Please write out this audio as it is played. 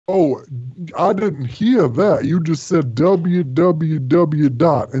Oh, I didn't hear that. You just said www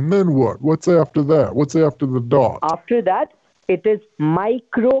dot, and then what? What's after that? What's after the dot? After that, it is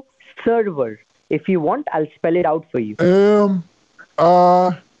micro server. If you want, I'll spell it out for you. MICRO,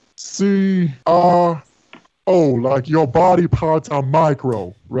 like your body parts are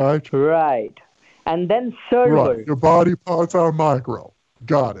micro, right? Right. And then server. Right. Your body parts are micro.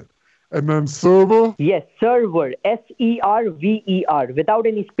 Got it. And then server? Yes, server. SERVER, without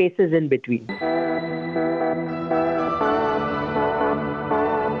any spaces in between.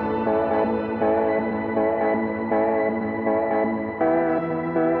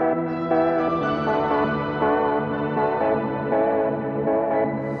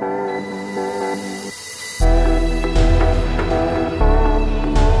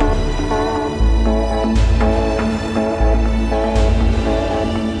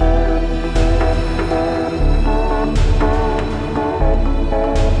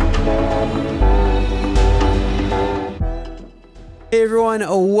 Hey everyone,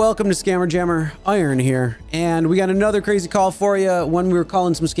 welcome to Scammer Jammer. Iron here, and we got another crazy call for you. When we were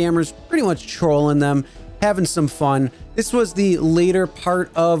calling some scammers, pretty much trolling them, having some fun. This was the later part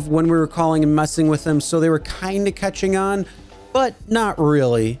of when we were calling and messing with them, so they were kind of catching on, but not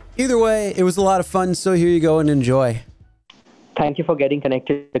really. Either way, it was a lot of fun, so here you go and enjoy. Thank you for getting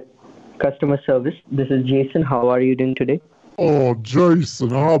connected to customer service. This is Jason. How are you doing today? Oh,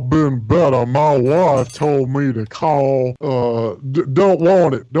 Jason, I've been better. My wife told me to call. Don't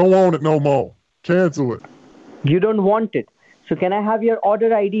want it. Don't want it no more. Cancel it. You don't want it. So can I have your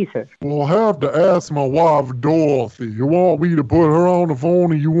order ID, sir? Well, I have to ask my wife, Dorothy. You want me to put her on the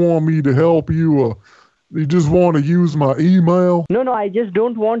phone, or you want me to help you? You just want to use my email? No, I just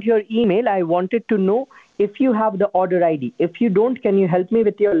don't want your email. I wanted to know if you have the order ID. If you don't, can you help me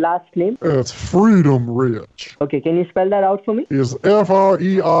with your last name? It's Freedom Rich. Okay, can you spell that out for me? It's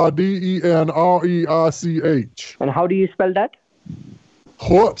FREIDENREICH. And how do you spell that?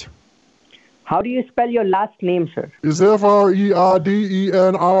 What? How do you spell your last name, sir? It's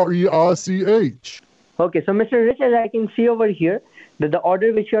FREIDENREICH. Okay, so Mr. Rich, as I can see over here, that the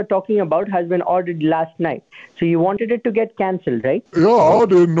order which you are talking about has been ordered last night. So you wanted it to get cancelled, right? Yeah, I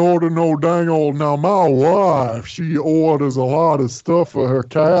didn't order no dang old. Now, my wife, she orders a lot of stuff for her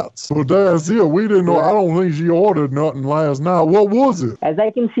cats. But that's it. We didn't know. I don't think she ordered nothing last night. What was it? As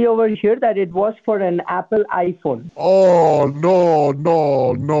I can see over here, that it was for an Apple iPhone. Oh, no.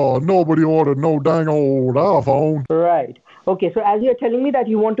 Nobody ordered no dang old iPhone. Right. Okay, so as you're telling me that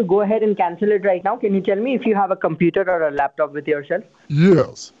you want to go ahead and cancel it right now, can you tell me if you have a computer or a laptop with yourself?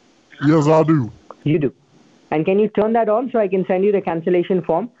 Yes. Yes, I do. You do. And can you turn that on so I can send you the cancellation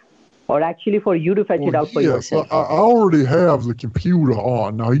form? Or actually for you to fetch it out for yourself? Yes, I already have the computer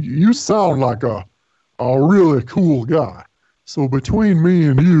on. Now, you sound like a really cool guy. So between me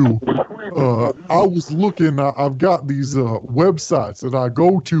and you, I was looking, I've got these websites that I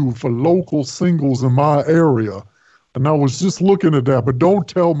go to for local singles in my area. And I was just looking at that, but don't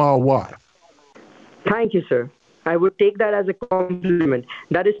tell my wife. Thank you, sir. I would take that as a compliment.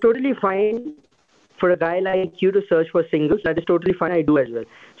 That is totally fine for a guy like you to search for singles. That is totally fine. I do as well.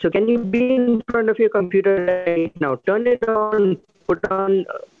 So can you be in front of your computer right now? Turn it on, click on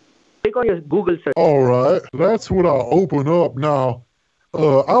your Google search. All right. That's what I'll open up now.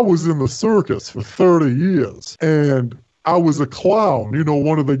 I was in the circus for 30 years, and I was a clown. You know,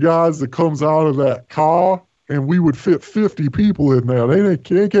 one of the guys that comes out of that car. And we would fit 50 people in there. They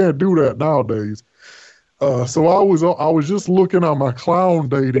can't do that nowadays. So I was just looking at my clown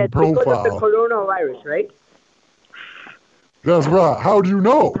dating profile. Because of the coronavirus, right? That's right. How do you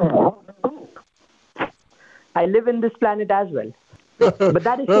know? I live in this planet as well. But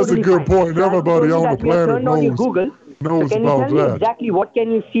that is That's totally a good fine. point. Everybody on the planet knows Google. knows so can about you tell that. me exactly what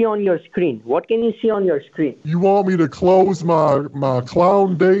can you see on your screen? What can you see on your screen? You want me to close my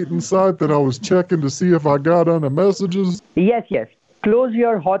clown dating site that I was checking to see if I got any messages? Yes. Close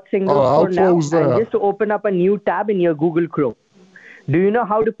your hot singles for now and just open up a new tab in your Google Chrome. Do you know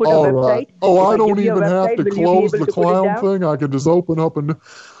how to put a website? Right. Oh, I don't even have to close the clown thing. I can just open up and...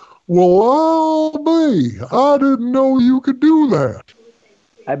 Well, I'll be. I didn't know you could do that.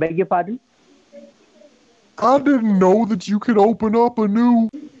 I beg your pardon? I didn't know that you could open up a new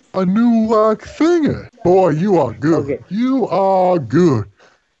like thingy. Boy, you are good. Okay. You are good.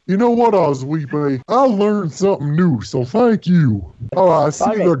 You know what, Osweepe? I learned something new, so thank you. Oh, I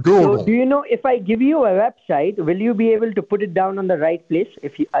see the Google. So do you know if I give you a website, will you be able to put it down on the right place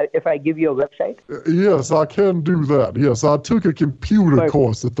if I give you a website? Yes, I can do that. Yes, I took a computer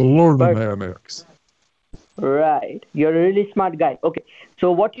course at the Learning Annex. Right. You're a really smart guy. Okay.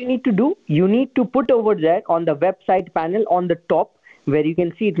 So what you need to do, you need to put over there on the website panel on the top, where you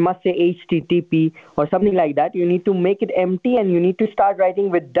can see it must say HTTP or something like that. You need to make it empty and you need to start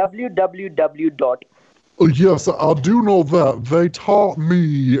writing with www dot. Yes, I do know that. They taught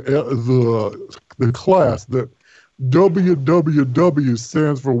me at the class that www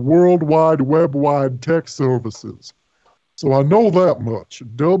stands for World Wide Web Wide Tech Services. So I know that much.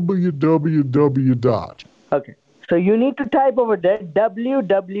 www dot. Okay. So you need to type over there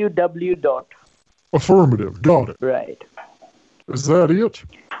www dot. Affirmative. Got it. Right. Is that it?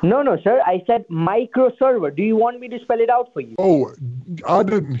 No, sir. I said microserver. Do you want me to spell it out for you? Oh, I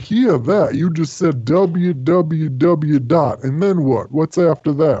didn't hear that. You just said www dot. And then what? What's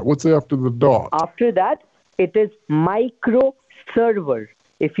after that? What's after the dot? After that, it is microserver.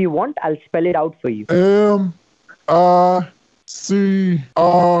 If you want, I'll spell it out for you. M-I-C-R-O,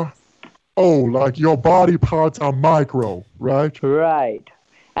 like your body parts are micro, right? Right.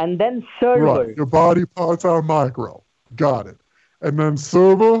 And then server. Right, your body parts are micro. Got it. And then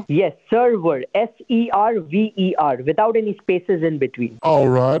server? Yes, server. S-E-R-V-E-R, without any spaces in between. All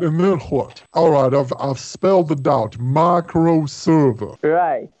right, and then what? All right, I've spelled it out. Micro server.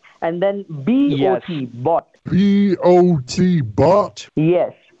 Right. And then B-O-T, bot. B-O-T, bot?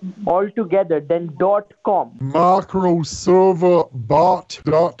 Yes. All together, then .com.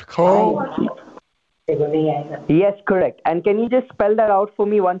 Microserverbot.com? Yes, correct. And can you just spell that out for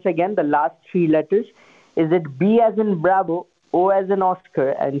me once again, the last three letters? Is it B as in Bravo, O as in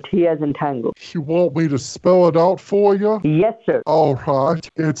Oscar, and T as in Tango? You want me to spell it out for you? Yes, sir. All right.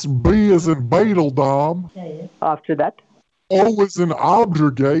 It's B as in Beteldam. After that? O as in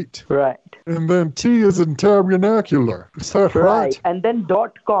Obligate. Right. And then T as in Tabernacular. Is that right? And then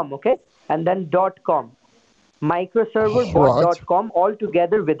 .com, okay? And then .com. Microserverbot.com, all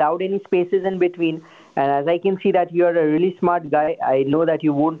together without any spaces in between. And as I can see that you are a really smart guy, I know that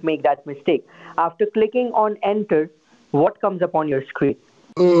you won't make that mistake. After clicking on enter, what comes up on your screen?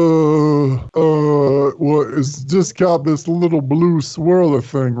 Well, it's just got this little blue swirler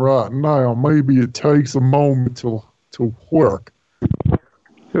thing right now. Maybe it takes a moment to work.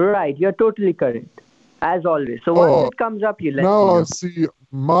 Right, you're totally correct. As always. So once it comes up, you let me know. Now I see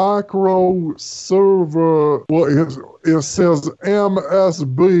micro server. Well, it says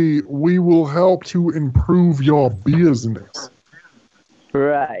MSB. We will help to improve your business.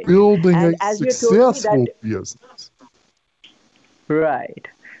 Right. Building And a as you told me successful business. Right.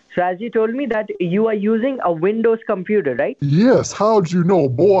 So as you told me that you are using a Windows computer, right? Yes. How'd you know?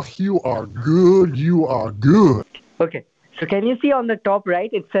 Boy, you are good. You are good. Okay. So can you see on the top right,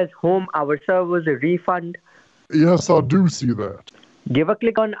 it says home, our servers, a refund. Yes, I do see that. Give a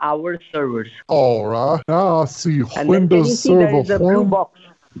click on our servers. All right. Now I see And Windows then can you see there Server is a blue 1 box.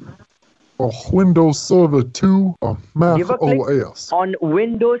 or Windows Server 2 or Mac Give a click OS. on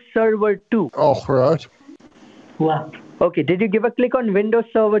Windows Server 2. All right. Wow. Okay, did you give a click on Windows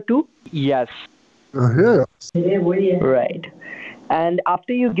Server 2? Yes. Yes. Right. And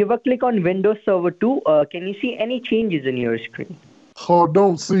after you give a click on Windows Server 2, can you see any changes in your screen? I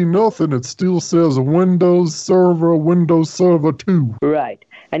don't see nothing. It still says Windows Server 2. Right.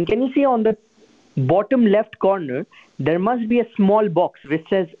 And can you see on the bottom left corner, there must be a small box which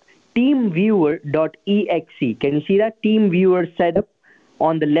says TeamViewer.exe. Can you see that? TeamViewer setup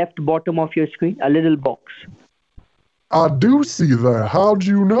on the left bottom of your screen, a little box. I do see that. How'd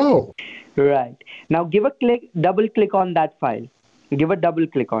you know? Right. Now give a double click on that file. Give a double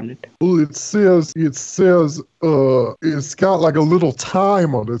click on it. Well, it says, it's got like a little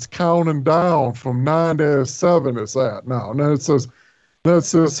timer that's counting down from 9 to 7 it's at now. And then it says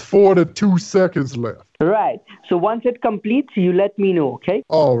 42 seconds left. Right. So once it completes, you let me know, okay?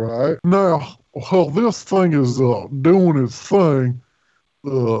 All right. Now, well, this thing is doing its thing.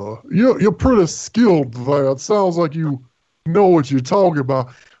 You're pretty skilled there. It sounds like you know what you're talking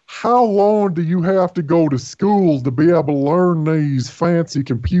about. How long do you have to go to school to be able to learn these fancy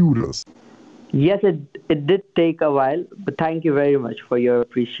computers? Yes, it did take a while, but thank you very much for your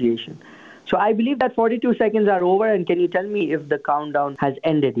appreciation. So I believe that 42 seconds are over, and can you tell me if the countdown has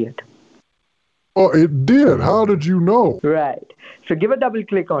ended yet? Oh, it did. How did you know? Right. So give a double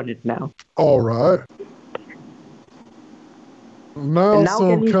click on it now. All right. Now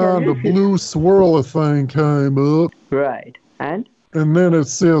some kind of blue swirler thing came up. Right. And then it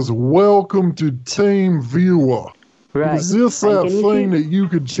says, welcome to Team Viewer. Right. Is this that thing that you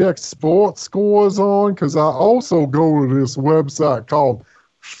could check sports scores on? Because I also go to this website called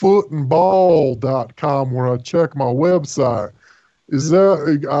footandball.com where I check my website.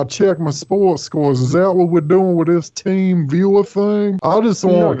 I check my sports scores. Is that what we're doing with this Team Viewer thing? I just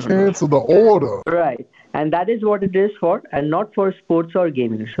want to cancel the order. Right. And that is what it is for, and not for sports or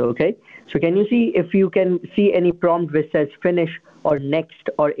gaming. So, okay. So can you see if you can see any prompt which says finish or next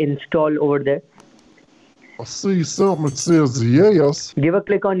or install over there? I see something that says yes. Give a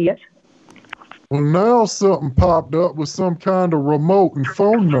click on yes. Well, now something popped up with some kind of remote and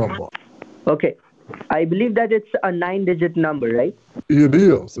phone number. Okay. I believe that it's a 9-digit number, right? It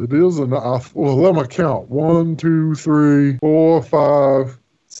is. It is. Well, let me count. 1, 2, 3, 4, 5,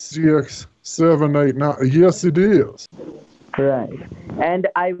 6, 7, 8, 9. Yes, it is. Right. And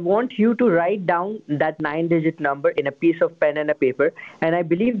I want you to write down that 9-digit number in a piece of pen and a paper. And I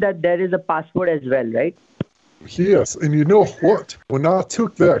believe that there is a password as well, right? Yes. And you know what? When I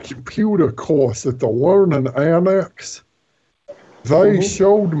took that computer course at the Learning Annex, they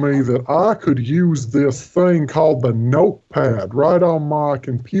showed me that I could use this thing called the notepad right on my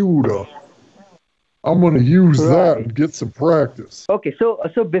computer. I'm going to use that and get some practice. Okay,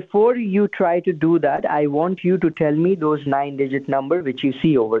 so before you try to do that, I want you to tell me those 9-digit number which you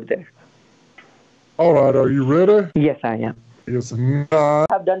see over there. All right, are you ready? Yes, I am. It's 9.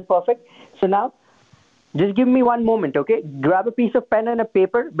 I've done perfect. So now, just give me one moment, okay? Grab a piece of pen and a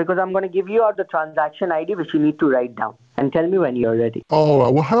paper because I'm going to give you out the transaction ID which you need to write down. And tell me when you're ready. All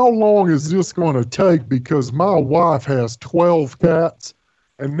right, well, how long is this going to take? Because my wife has 12 cats.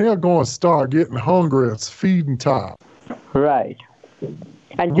 And they're going to start getting hungry. It's feeding time. Right.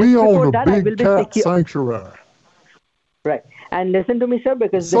 And we own a that, big cat sanctuary. Right. And listen to me, sir,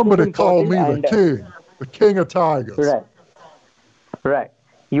 because somebody called me the king of tigers. Right. Right.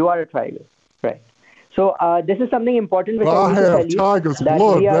 You are a tiger. Right. So this is something important. Which I have tiger's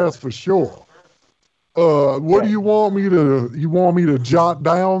blood, that's for sure. What do you want me to? You want me to jot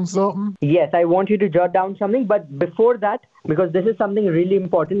down something? Yes, I want you to jot down something. But before that, because this is something really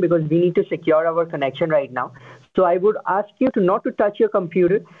important, because we need to secure our connection right now. So I would ask you to not to touch your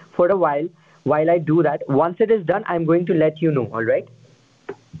computer for a while I do that. Once it is done, I'm going to let you know. All right?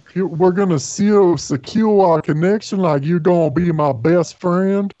 We're going to secure our connection like you're going to be my best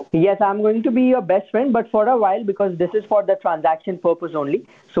friend? Yes, I'm going to be your best friend, but for a while, because this is for the transaction purpose only.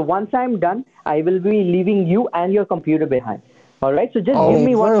 So once I'm done, I will be leaving you and your computer behind. All right? So just give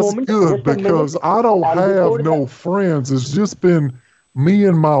me one moment. Oh, that's good, because I don't have no friends. It's just been me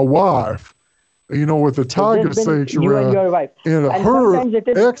and my wife. You know, with the tiger sanctuary, you and your wife. And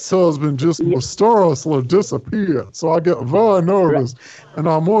her ex-husband just mysteriously disappeared. So I get very nervous, and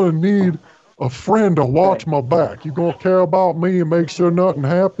I'm going to need a friend to watch my back. You going to care about me and make sure nothing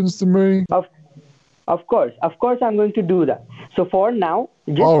happens to me? Of course, I'm going to do that. So for now,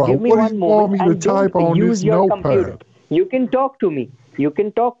 just give me one moment and don't use your computer. You can talk to me.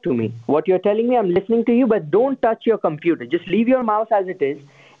 What you're telling me, I'm listening to you, but don't touch your computer. Just leave your mouse as it is.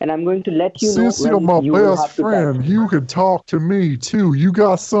 And I'm going to let you know. Since you're my best friend, you can talk to me too. You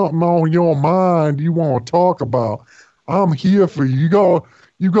got something on your mind you want to talk about. I'm here for you.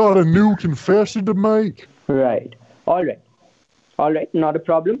 You got a new confession to make? Right. All right. Not a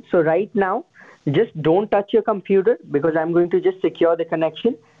problem. So right now, just don't touch your computer because I'm going to just secure the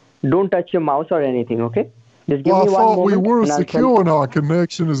connection. Don't touch your mouse or anything, okay? Just give me one moment. I thought we were securing our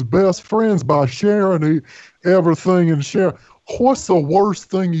connection as best friends by sharing everything and sharing. What's the worst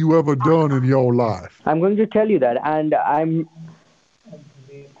thing you ever done in your life? I'm going to tell you that, and I'm...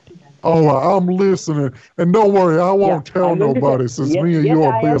 Oh, I'm listening. And don't worry, I won't tell nobody since me and you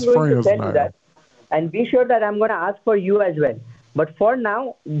are best friends now. And be sure that I'm going to ask for you as well. But for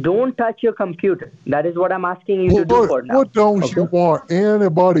now, don't touch your computer. That is what I'm asking you to do for now. What don't you want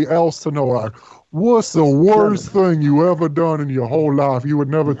anybody else to know? Like, what's the worst thing you ever done in your whole life you would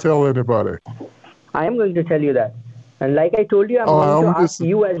never tell anybody? I am going to tell you that. And like I told you, I'm going to ask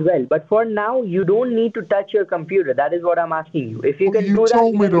you as well. But for now, you don't need to touch your computer. That is what I'm asking you. If you can do that, you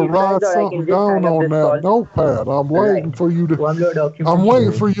told me to write something down on that notepad. I'm waiting for you to. I'm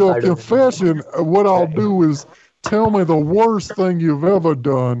waiting for your confession. What I'll do is tell me the worst thing you've ever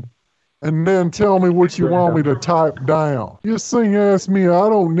done, and then tell me what you want me to type down. This thing asked me, I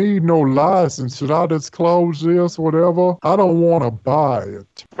don't need no license. Should I disclose this, whatever? I don't want to buy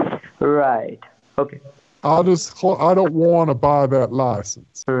it. Right. Okay. I don't want to buy that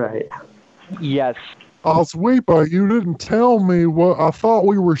license. Right. Yes. Sweeper, you didn't tell me what I thought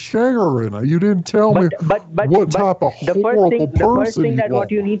we were sharing. You didn't tell me what type of horrible person you are. The first thing that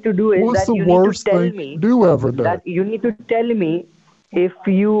what you need to do is that you need to tell me that you need to tell me if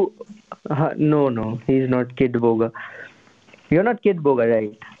you. No, he's not Kid Boga. You're not Kid Boga,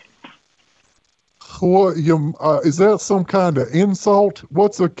 right? What? Is that some kind of insult?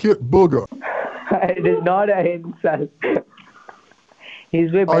 What's a Kid Booger? It is not an insult.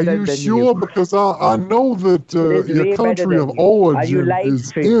 He's way Are better you than sure? you. Because I know that He's your way better country than of you. Are you origin Lite is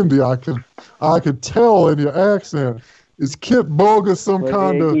straight? India. I could tell in your accent. Is Kit Boga some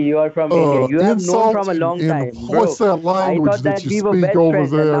kind of You are from India. You have known insult? from a long time, And bro. what's that I language thought that that you we were speak best over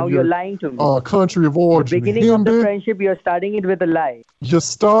friends, and there now in you're your lying to me. country of The origin? beginning of the Hindi? friendship, you're starting it with a lie. You're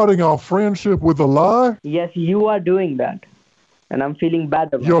starting our friendship with a lie? Yes, you are doing that, and I'm feeling bad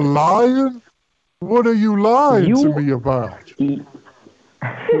about You're it. lying? What are you lying to me about? You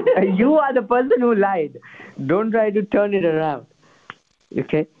are the person who lied. Don't try to turn it around.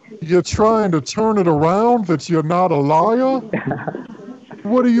 Okay? You're trying to turn it around that you're not a liar?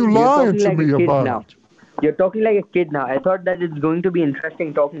 What are you You're lying talking to like me a kid about? now. You're talking like a kid now. I thought that it's going to be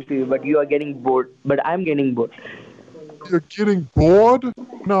interesting talking to you, but you are getting bored. But I'm getting bored. You're getting bored?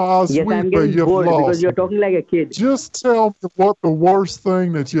 No, Yes, I'm sweeper, getting you've bored because lost you're me. talking like a kid. Just tell me what the worst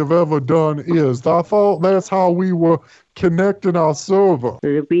thing that you've ever done is. I thought that's how we were connecting our server.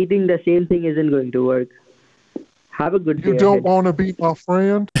 Repeating the same thing isn't going to work. Have a good day. You don't ahead. want to be my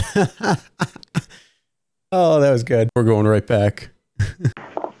friend? Oh, that was good. We're going right back.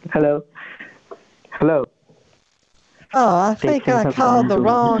 Hello? Hello? Oh, I think I called the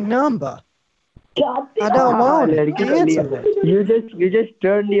wrong number. I don't want it. Answer it. You just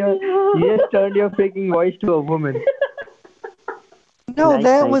turned your freaking voice to a woman. No, Nice,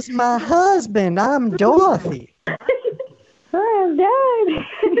 that nice. was my husband. I'm Dorothy. Oh, I'm dead.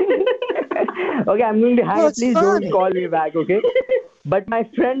 Okay, I'm going to hang. What's Please funny? don't call me back, okay? But my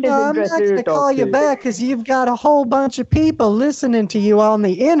friend is No, I'm not interested going to to call talk to you back because you've got a whole bunch of people listening to you on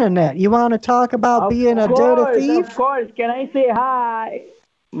the internet. You want to talk about being a dirty thief? Of course. Can I say hi,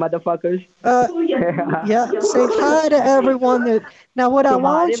 motherfuckers? Yeah, say hi to everyone that... Now, what I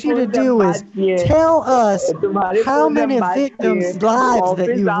want you to do is tell us how many victims' lives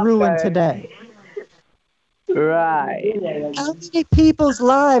that you've ruined today. Right. How many people's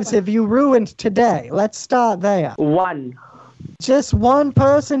lives have you ruined today? Let's start there. One. Just one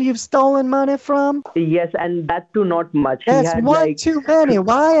person you've stolen money from? Yes, and that too not much. He That's had one like... too many.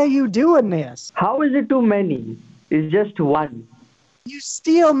 Why are you doing this? How is it too many? It's just one. You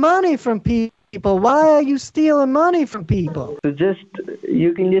steal money from people. Why are you stealing money from people? So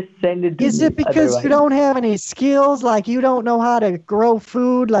you can just send it to Is me it because you otherwise. don't have any skills, like you don't know how to grow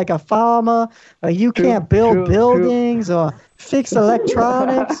food like a farmer, or you can't build buildings or fix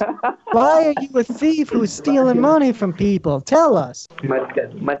electronics? Why are you a thief who's stealing money from people? Tell us. Hello?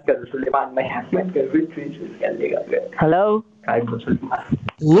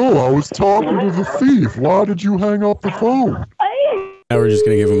 Hello, I was talking to the thief. Why did you hang up the phone? Now we're just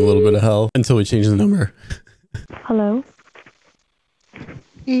going to give him a little bit of hell until we change the number. Hello?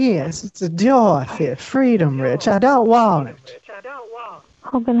 Yes, it's a Dorothy, Freedom Rich. I don't want it.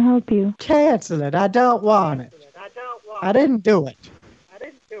 How can I help you? Cancel it. I don't want it. I didn't do it.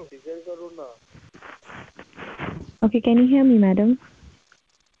 Okay, can you hear me, madam?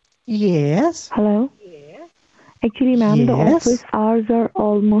 Yes. Hello? Actually, ma'am, the Yes? office hours are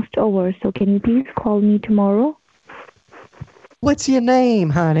almost over, so can you please call me tomorrow? What's your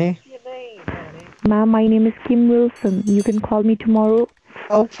name, honey? Ma'am, my name is Kim Wilson. You can call me tomorrow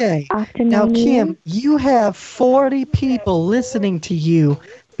Okay. after Now, 9 Kim, a.m. you have 40 people listening to you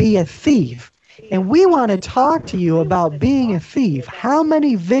be a thief, and we want to talk to you about being a thief. How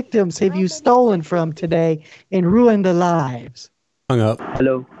many victims have you stolen from today and ruined their lives? Hung up.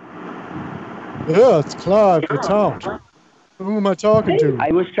 Hello? Yeah, it's Clyde the Taunt. Who am I talking to?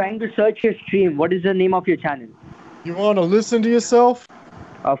 I was trying to search your stream. What is the name of your channel? You want to listen to yourself?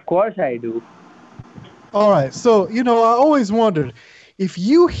 Of course I do. All right, so, I always wondered, if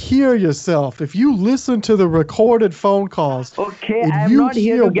you hear yourself, if you listen to the recorded phone calls, Okay, and I'm you not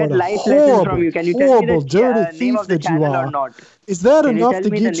here hear to get what a life lessons from you. Can you tell me horrible, the dirty name thief of the that you channel are, or not? is that Can you enough tell to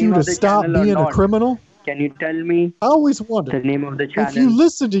me the get you name to of the stop channel or being a not? criminal? Can you tell me I always the wondered, name of the channel? if you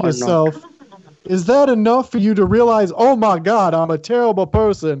listen to or not? yourself, is that enough for you to realize, oh my God, I'm a terrible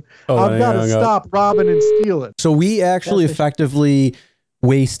person. Oh, I've got to hung up. stop robbing and stealing. So we actually effectively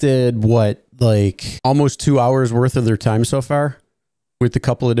wasted, what, like almost 2 hours worth of their time so far with a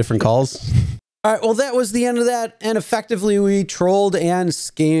couple of different calls. All right, well, that was the end of that. And effectively, we trolled and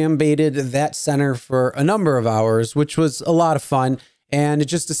scam baited that center for a number of hours, which was a lot of fun. And it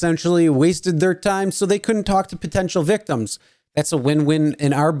just essentially wasted their time so they couldn't talk to potential victims. That's a win-win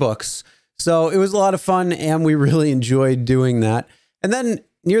in our books. So it was a lot of fun, and we really enjoyed doing that. And then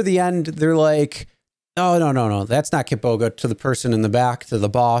near the end, they're like, oh, no, that's not Kiboga, to the person in the back, to the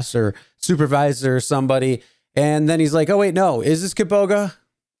boss or supervisor or somebody. And then he's like, oh, wait, no, is this Kiboga?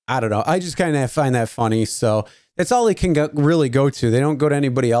 I don't know. I just kind of find that funny. So that's all they can really go to. They don't go to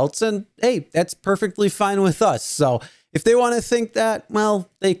anybody else. And hey, that's perfectly fine with us. So If they want to think that, well,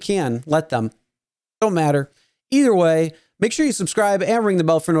 they can. Let them. Don't matter. Either way, make sure you subscribe and ring the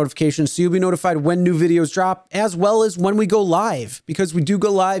bell for notifications so you'll be notified when new videos drop, as well as when we go live. Because we do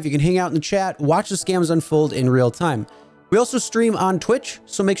go live, you can hang out in the chat, watch the scams unfold in real time. We also stream on Twitch,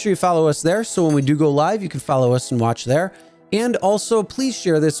 so make sure you follow us there. So when we do go live, you can follow us and watch there. And also, please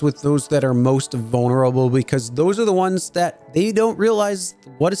share this with those that are most vulnerable, because those are the ones that they don't realize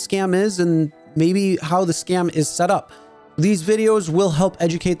what a scam is and maybe how the scam is set up. These videos will help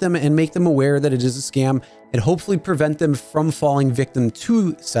educate them and make them aware that it is a scam and hopefully prevent them from falling victim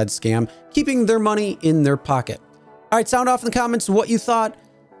to said scam, keeping their money in their pocket. All right, sound off in the comments what you thought,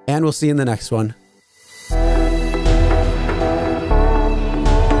 and we'll see you in the next one.